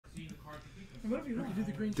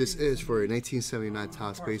This is for a 1979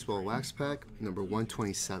 Topps Baseball Wax Pack, number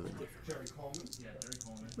 127.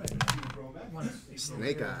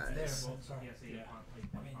 Snake Eyes.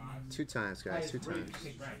 2 times, guys. 2 times.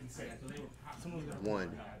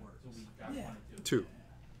 1, 2.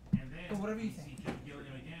 But whatever you think. And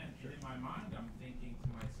in my mind, I'm thinking to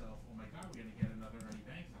myself, oh my God, we're going to get another Ernie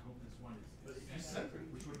Banks. I hope this one is centered,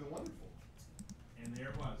 which would have been wonderful. And there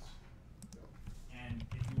it was. And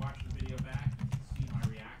if you watch the video back, you can see my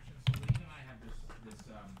reaction. So Lee and I had this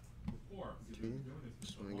before.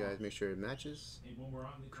 Just want you guys make sure it matches.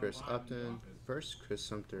 Chris Upton first, Chris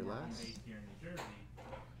Sumter last. Here in New Jersey,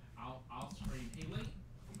 I'll scream, hey Lee,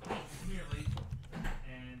 come here Lee.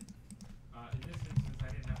 And in this instance, I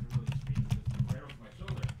didn't have to really scream because it was right over my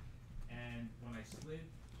shoulder. And when I slid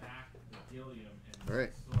back the Gilliam and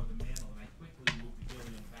saw the mantle, and I quickly moved the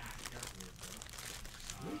Gilliam back carefully.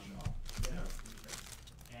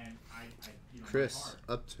 And Chris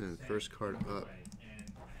Upton, first card up.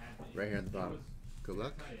 Right here at the bottom. Good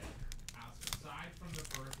luck. Aside from the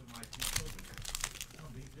birth of my 2 children,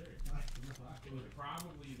 I'm being serious. It was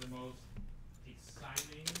probably the most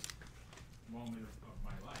exciting moment of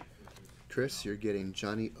my life. Chris, you're getting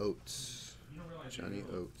Johnny Oates. Johnny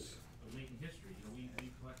Oates. Making history. We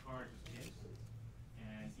collect cards as kids,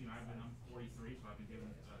 and I'm 43, so I've been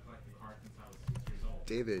collecting cards since I was 6 years old.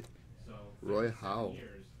 David. So Roy Howell.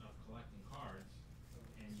 Years of collecting cards,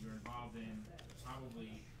 and you're involved in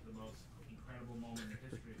probably the most incredible moment in the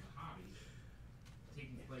history of the hobby,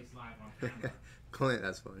 taking place live on camera. Clint,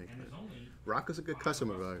 that's funny. And there's only Rocco's a good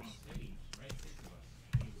customer of ours. Stage, right? 6 of us.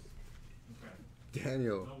 Incredible.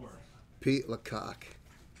 Daniel. No worries. Pete Lecoq.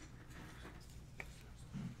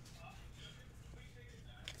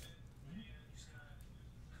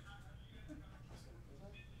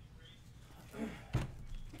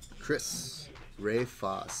 Chris. Ray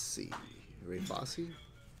Fosse. Ray Fosse?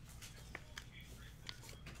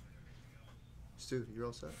 Stu, you're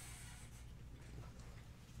all set?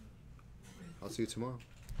 I'll see you tomorrow.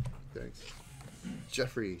 Thanks.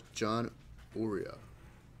 Jeffrey John Uria.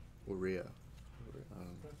 Uria.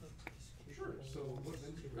 Sure. So what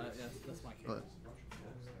yeah, that's my case. What?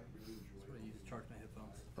 That's what I use to charge my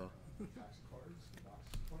headphones.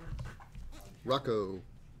 Rocco.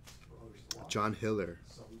 John Hiller.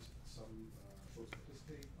 Some folks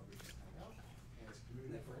participate, others just hang out, and it's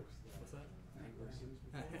community folks that What's that?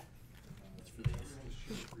 It's for these.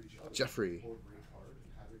 Jeffrey.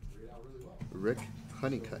 Rick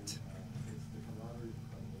Honeycutt.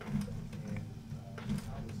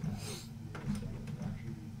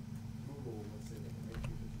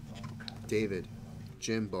 David.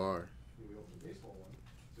 Jim Barr. We opened a baseball one.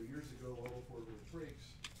 So years ago, well before it was breaks,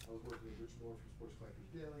 I was working with Rich North for Sports Collectors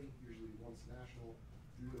Daily, usually once national.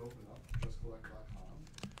 We would open up justcollect.com.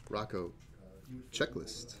 Rocco.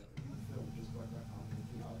 Checklist.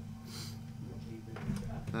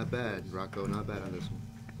 Not bad, Rocco. Not bad on this one.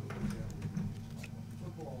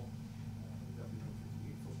 Football,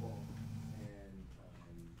 definitely football, and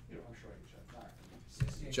I'm sure I can check back.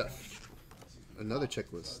 Jeff. Another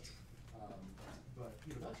checklist. But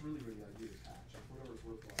that's really where the idea is hatched. For whatever it's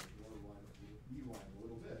worthwhile, if you want to rewind a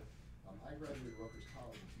little bit. I graduated Rutgers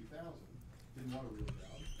College in 2000. Didn't want a real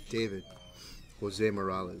job. David. Jose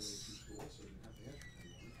Morales. School, so I didn't have to answer to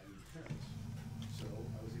anyone. I needed parents. So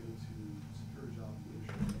I was able to secure a job in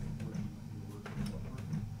leadership and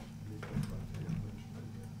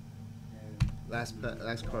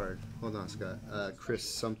Last card. Hold on, Scott. Chris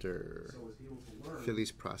Sumter. So I was able to learn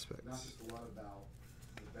Phillies not prospects. just a lot about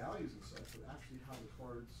the values and such, but actually how the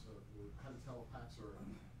cards, how to tell packs are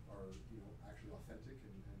actually authentic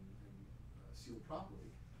and sealed properly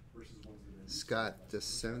versus ones that have been. Scott, the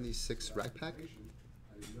 76 rack pack. I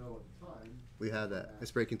didn't know at the time. We have that.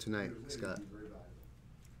 It's breaking tonight, Scott. Very valuable.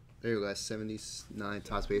 There you go, guys. 79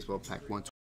 Topps Baseball Pack 120.